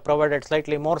 though we have provided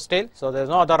slightly more steel, so there is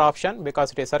no other option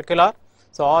because it is circular,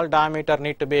 so all diameter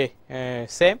need to be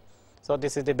same. So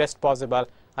this is the best possible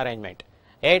arrangement,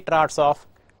 8 rods of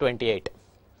 28.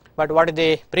 But what is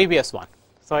the previous one?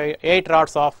 So 8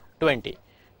 rods of 20.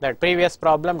 That previous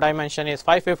problem dimension is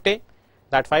 550,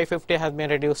 that 550 has been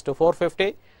reduced to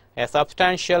 450, a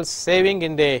substantial saving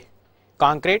in the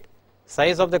concrete.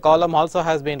 Size of the column also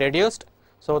has been reduced,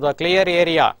 so the clear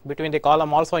area between the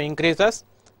column also increases,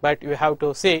 but you have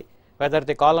to see whether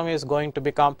the column is going to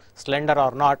become slender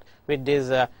or not with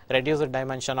this reduced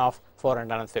dimension of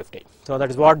 450. So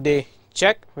that is what the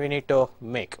check we need to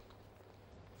make.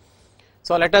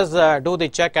 So let us do the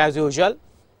check as usual.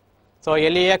 So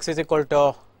LEX is equal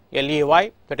to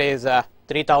LEY, that is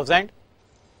 3000.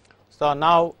 So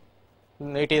now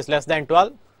it is less than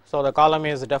 12, so the column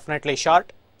is definitely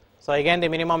short. So again the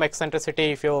minimum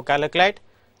eccentricity if you calculate,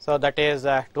 so that is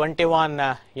 21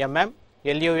 mm,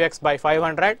 LUX by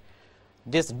 500.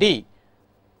 This D,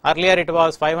 earlier it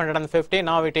was 550,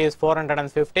 now it is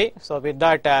 450, so with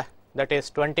that that is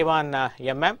 21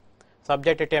 mm,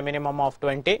 subjected to a minimum of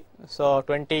 20. So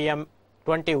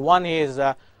 21 is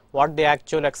what the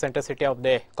actual eccentricity of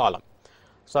the column.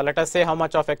 So let us say how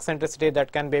much of eccentricity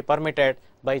that can be permitted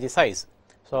by the size.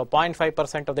 So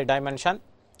 0.5% of the dimension,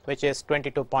 which is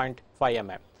 22.5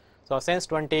 mm. So since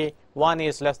 21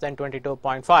 is less than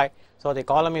 22.5, so the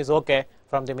column is okay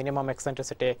from the minimum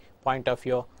eccentricity point of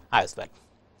view as well.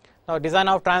 Now design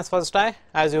of transverse tie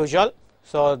as usual.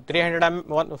 So 300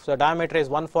 mm, the diameter is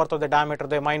 1/4 of the diameter of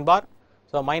the mine bar.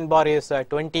 So mine bar is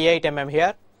 28 mm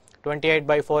here, 28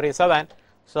 by 4 is 7.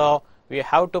 So we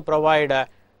have to provide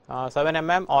 7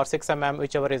 mm or 6 mm,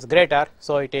 whichever is greater,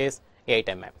 so it is 8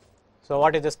 mm. So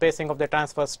what is the spacing of the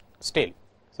transverse steel?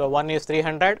 So one is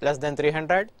 300, less than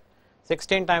 300,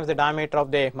 16 times the diameter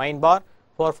of the mine bar,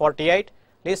 448,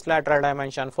 least lateral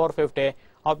dimension 450,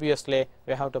 obviously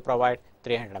we have to provide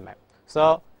 300 mm.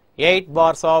 So 8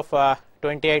 bars of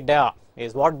 28 dia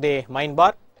is what the main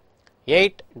bar,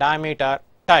 8 diameter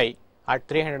tie at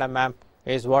 300 mm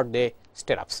is what the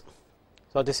stirrups.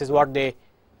 So this is what the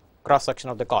cross section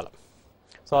of the column.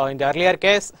 So in the earlier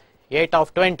case 8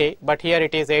 of 20, but here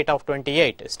it is 8 of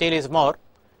 28, steel is more,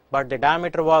 but the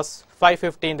diameter was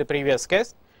 550 in the previous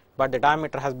case, but the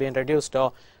diameter has been reduced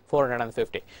to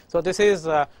 450. So this is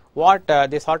what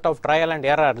the sort of trial and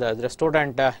error the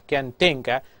student can think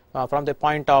from the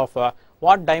point of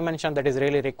what dimension that is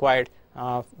really required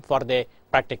for the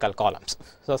practical columns.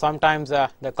 So sometimes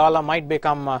the column might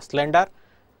become slender,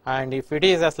 and if it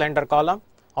is a slender column,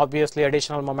 obviously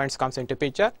additional moments comes into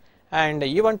picture, and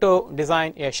even to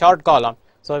design a short column,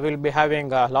 so we will be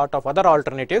having a lot of other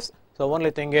alternatives. So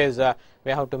only thing is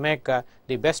we have to make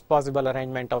the best possible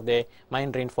arrangement of the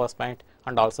main reinforcement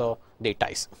and also the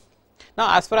ties.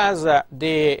 Now as far as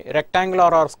the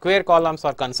rectangular or square columns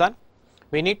are concerned,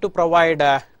 we need to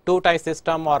provide 2 tie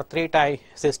system or 3 tie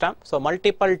system. So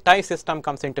multiple tie system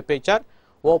comes into picture,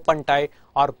 open tie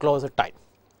or closed tie.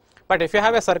 But if you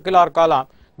have a circular column,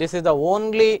 this is the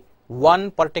only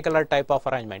one particular type of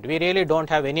arrangement. We really don't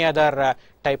have any other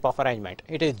type of arrangement.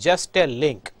 It is just a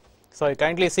link. So you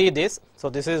kindly see this. So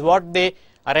this is what the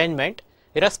arrangement,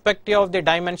 irrespective of the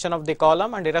dimension of the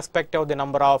column and irrespective of the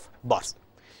number of bars.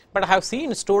 But I have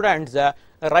seen students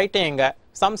writing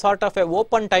some sort of a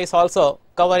open ties also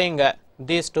covering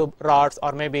these 2 rods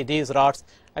or maybe these rods,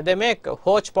 and they make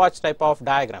hodgepodge type of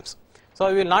diagrams. So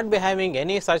we will not be having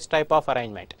any such type of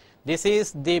arrangement. This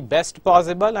is the best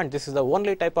possible, and this is the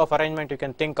only type of arrangement you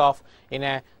can think of in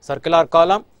a circular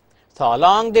column. So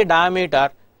along the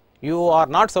diameter you are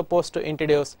not supposed to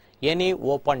introduce any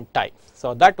open tie.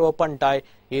 So that open tie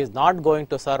is not going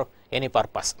to serve any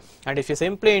purpose. And if you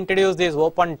simply introduce these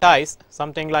open ties,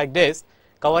 something like this,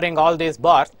 covering all these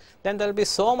bars, then there will be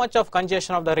so much of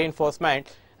congestion of the reinforcement,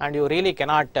 and you really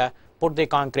cannot put the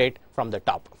concrete from the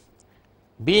top.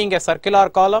 Being a circular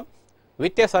column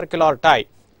with a circular tie,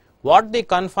 what the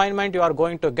confinement you are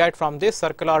going to get from this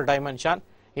circular dimension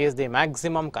is the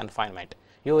maximum confinement.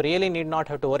 You really need not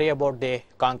have to worry about the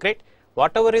concrete.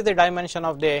 Whatever is the dimension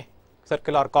of the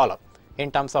circular column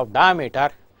in terms of diameter,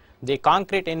 the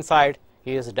concrete inside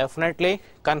is definitely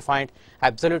confined.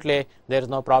 Absolutely there is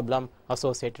no problem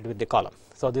associated with the column.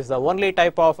 So this is the only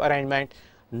type of arrangement.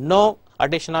 No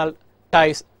additional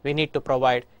ties we need to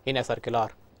provide in a circular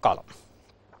column.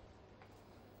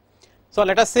 So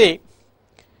let us see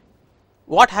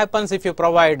what happens if you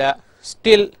provide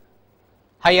still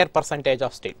higher percentage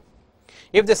of steel.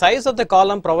 If the size of the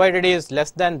column provided is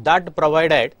less than that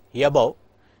provided above,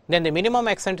 then the minimum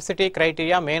eccentricity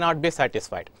criteria may not be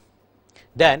satisfied.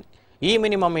 Then E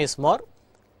minimum is more,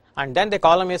 and then the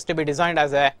column is to be designed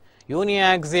as a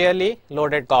uniaxially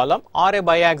loaded column or a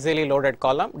biaxially loaded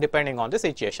column depending on the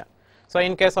situation. So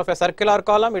in case of a circular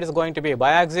column, it is going to be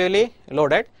biaxially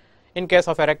loaded. In case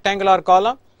of a rectangular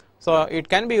column, so it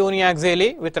can be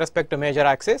uniaxially with respect to major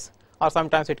axis, or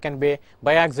sometimes it can be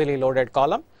biaxially loaded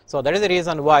column. So that is the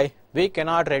reason why we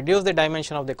cannot reduce the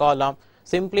dimension of the column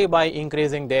simply by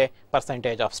increasing the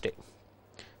percentage of steel.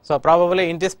 So probably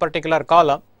in this particular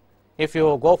column, if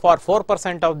you go for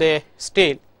 4% of the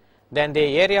steel, then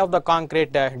the area of the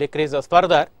concrete decreases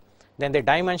further, then the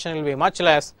dimension will be much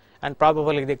less, and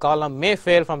probably the column may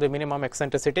fail from the minimum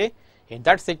eccentricity. In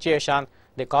that situation,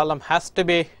 the column has to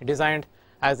be designed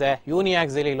as a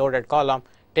uniaxially loaded column,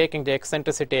 taking the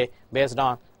eccentricity based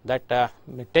on that,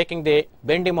 taking the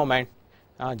bending moment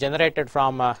generated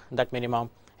from that minimum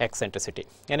eccentricity.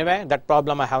 Anyway, that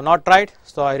problem I have not tried,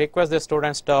 so I request the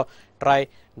students to try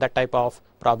that type of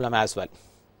problem as well.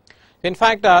 In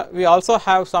fact, we also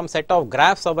have some set of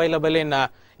graphs available in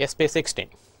SP16.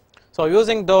 So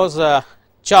using those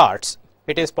charts,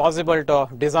 it is possible to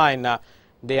design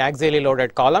the axially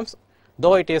loaded columns.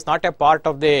 Though it is not a part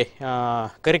of the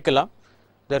curriculum,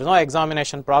 there is no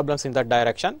examination problems in that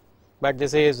direction, but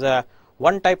this is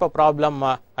one type of problem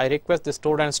I request the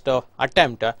students to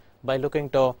attempt by looking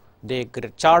to the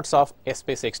charts of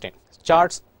SP16,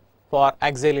 charts for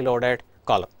axially loaded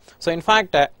column. So in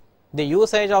fact, the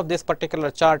usage of this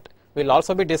particular chart will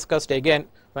also be discussed again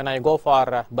when I go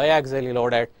for biaxially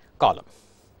loaded column.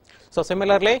 So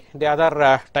similarly, the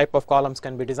other type of columns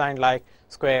can be designed like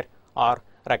square or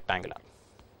rectangular.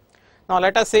 Now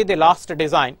let us see the last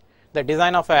design, the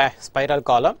design of a spiral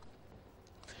column.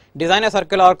 Design a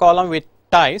circular column with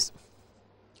ties.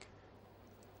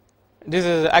 This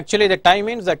is actually, the tie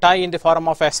means the tie in the form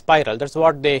of a spiral. That's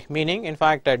what the meaning. In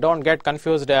fact, don't get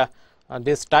confused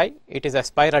this tie. It is a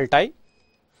spiral tie.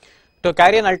 To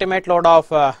carry an ultimate load of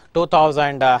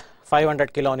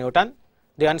 2500 kilonewton,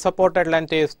 the unsupported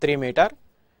length is 3 meter.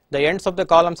 the ends of the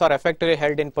columns are effectively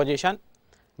held in position,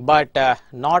 but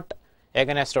not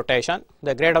against rotation.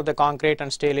 The grade of the concrete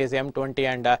and steel is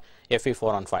M20 and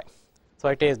Fe415. So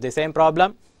it is the same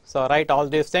problem. So write all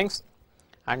these things,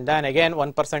 and then again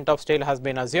 1% of steel has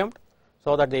been assumed,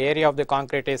 so that the area of the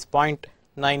concrete is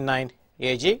 0.99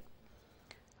 Ag,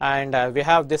 and we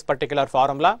have this particular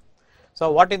formula.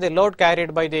 So what is the load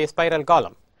carried by the spiral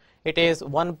column? It is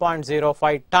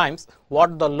 1.05 times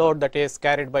what the load that is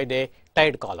carried by the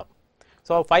tied column.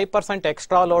 So 5%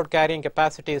 extra load carrying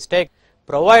capacity is taken,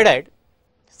 provided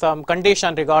some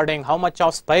condition regarding how much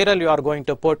of spiral you are going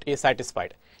to put is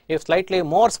satisfied. If slightly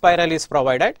more spiral is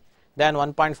provided, then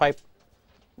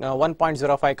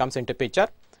 1.05 comes into picture.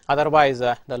 Otherwise,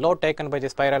 the load taken by the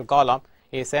spiral column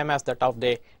is same as that of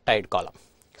the tied column.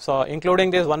 So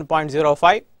including this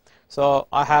 1.05, so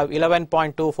I have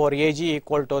 11.24 Ag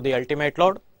equal to the ultimate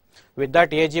load. With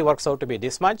that, Ag works out to be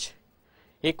this much,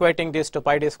 equating this to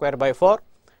pi d square by 4.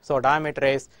 So diameter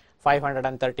is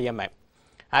 530 mm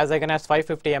as against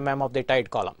 550 mm of the tied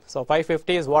column. So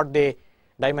 550 is what the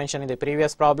dimension in the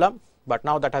previous problem, but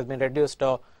now that has been reduced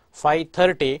to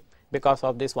 530 because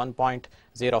of this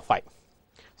 1.05.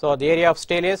 So the area of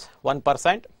steel is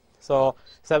 1%. So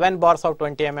 7 bars of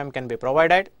 20 mm can be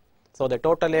provided. So the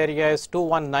total area is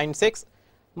 2196,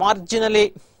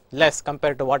 marginally less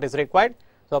compared to what is required.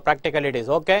 So practically it is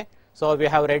okay. So we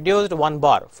have reduced 1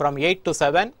 bar from 8 to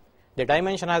 7. The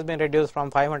dimension has been reduced from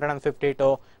 550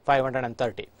 to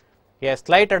 530. A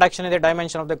slight reduction in the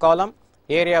dimension of the column.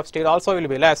 Area of steel also will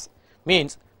be less,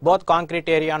 means both concrete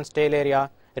area and steel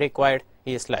area required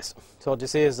is less. So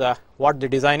this is what the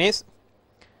design is,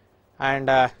 and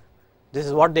this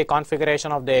is what the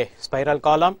configuration of the spiral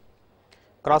column.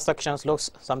 Cross sections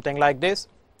looks something like this.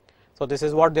 So this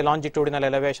is what the longitudinal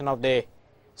elevation of the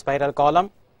spiral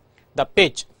column. The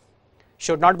pitch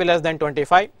should not be less than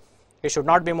 25. It should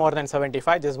not be more than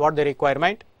 75. This is what the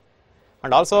requirement.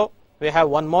 And also we have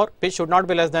one more, pitch should not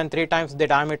be less than 3 times the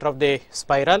diameter of the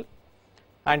spiral,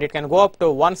 and it can go up to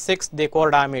 1/6 the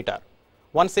core diameter.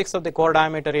 1/6 of the core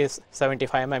diameter is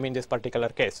 75 mm in this particular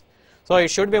case. So it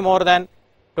should be more than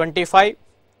 25.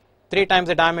 3 times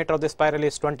the diameter of the spiral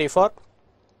is 24.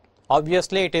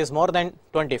 Obviously it is more than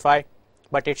 25,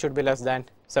 but it should be less than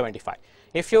 75.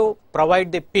 If you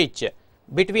provide the pitch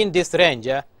between this range,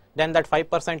 then that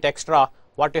 5% extra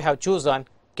what you have chosen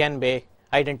can be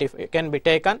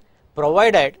taken,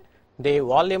 provided the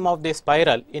volume of the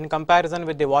spiral in comparison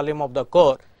with the volume of the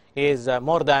core is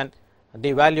more than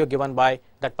the value given by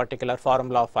that particular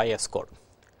formula of IS code.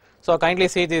 So kindly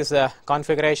see this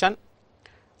configuration.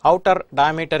 Outer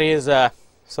diameter is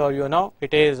so you know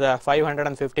it is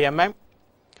 550 mm.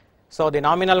 So the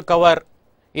nominal cover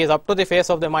is up to the face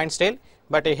of the mine steel,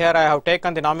 but here I have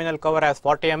taken the nominal cover as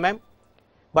 40 mm,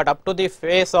 but up to the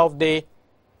face of the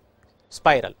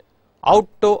spiral. Out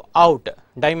to out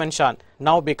dimension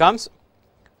now becomes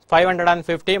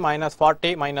 550 minus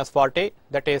 40 minus 40,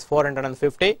 that is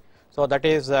 450. So that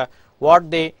is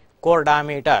what the core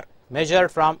diameter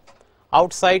measured from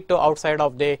outside to outside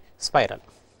of the spiral.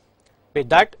 With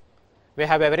that, we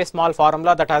have a very small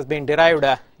formula that has been derived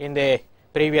in the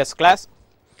previous class.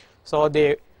 So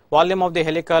the volume of the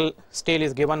helical steel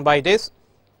is given by this,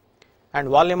 and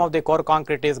volume of the core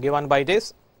concrete is given by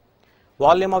this.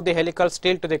 Volume of the helical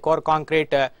steel to the core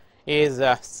concrete is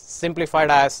simplified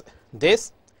as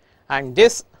this, and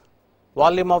this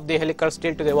volume of the helical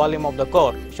steel to the volume of the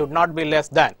core should not be less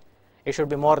than, it should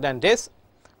be more than this.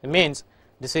 It means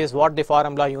this is what the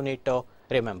formula you need to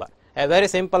remember. A very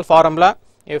simple formula,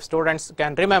 if students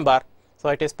can remember, so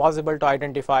it is possible to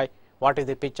identify what is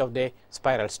the pitch of the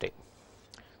spiral steel.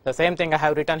 The same thing I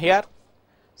have written here.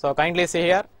 So kindly see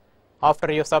here,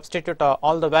 after you substitute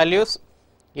all the values,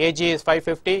 Ag is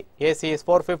 550, AC is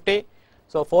 450.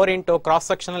 So 4 into cross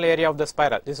sectional area of the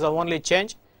spiral, this is the only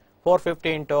change,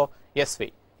 450 into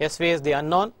SV. SV is the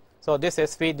unknown, so this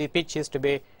SV, the pitch is to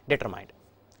be determined.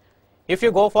 If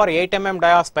you go for 8 mm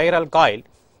dia spiral coil,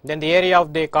 then the area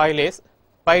of the coil is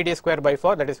pi d square by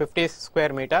 4, that is 50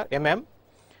 square meter mm,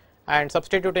 and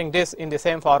substituting this in the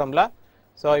same formula.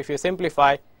 So if you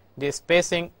simplify, the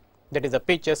spacing, that is the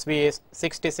pitch SV is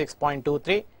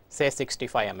 66.23, say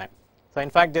 65 mm. So in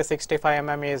fact this 65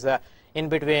 mm is in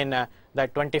between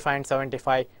that 25 and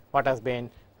 75 what has been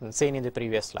seen in the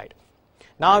previous slide.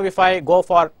 Now if I go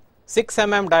for 6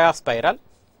 mm dia spiral,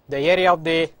 the area of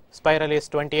the spiral is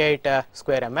 28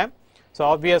 square mm. So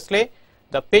obviously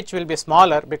the pitch will be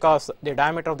smaller because the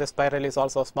diameter of the spiral is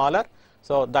also smaller.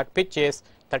 So that pitch is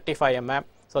 35 mm.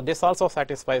 So this also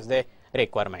satisfies the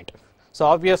requirement. So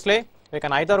obviously we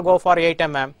can either go for 8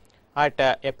 mm at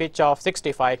a pitch of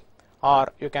 65,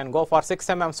 or you can go for 6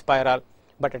 mm spiral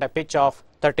but at a pitch of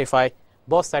 35,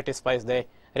 both satisfies the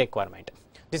requirement.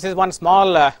 This is one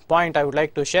small point I would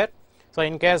like to share. So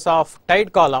in case of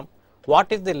tied column,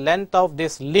 what is the length of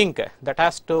this link that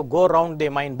has to go around the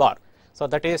mine bar? So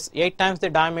that is 8 times the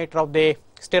diameter of the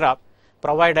stirrup,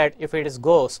 provided if it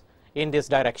goes in this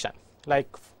direction, like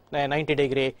a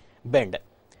 90-degree bend.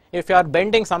 If you are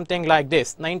bending something like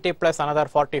this, 90 plus another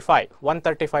 45,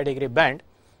 135-degree bend,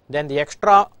 then the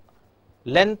extra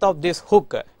length of this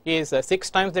hook is 6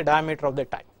 times the diameter of the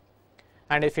tie.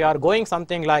 And if you are going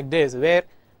something like this, where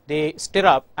the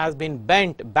stirrup has been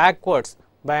bent backwards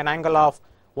by an angle of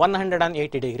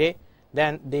 180 degree,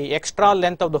 then the extra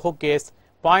length of the hook is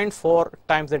 0.4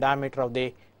 times the diameter of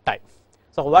the tie.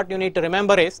 So what you need to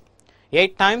remember is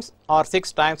 8 times or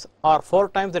 6 times or 4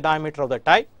 times the diameter of the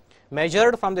tie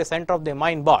measured from the center of the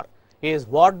mine bar is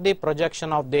what the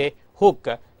projection of the hook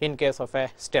in case of a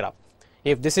stirrup.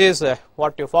 If this is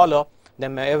what you follow,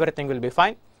 then everything will be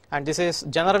fine, and this is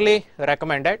generally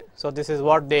recommended. So this is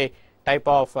what the type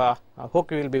of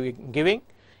hook we will be giving.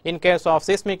 In case of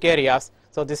seismic areas,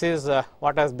 so this is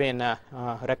what has been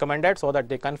recommended, so that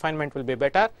the confinement will be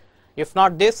better. If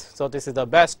not this, so this is the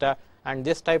best, and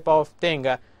this type of thing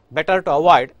better to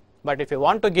avoid. But if you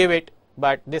want to give it,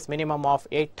 but this minimum of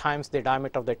 8 times the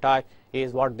diameter of the tie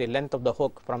is what the length of the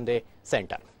hook from the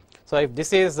center. So if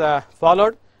this is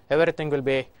followed, everything will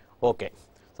be okay.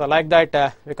 So like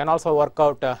that we can also work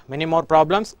out many more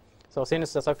problems. So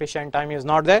since the sufficient time is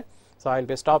not there, so I will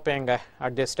be stopping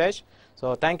at this stage.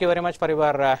 So thank you very much for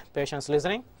your patience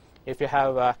listening. If you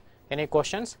have any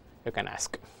questions, you can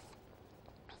ask.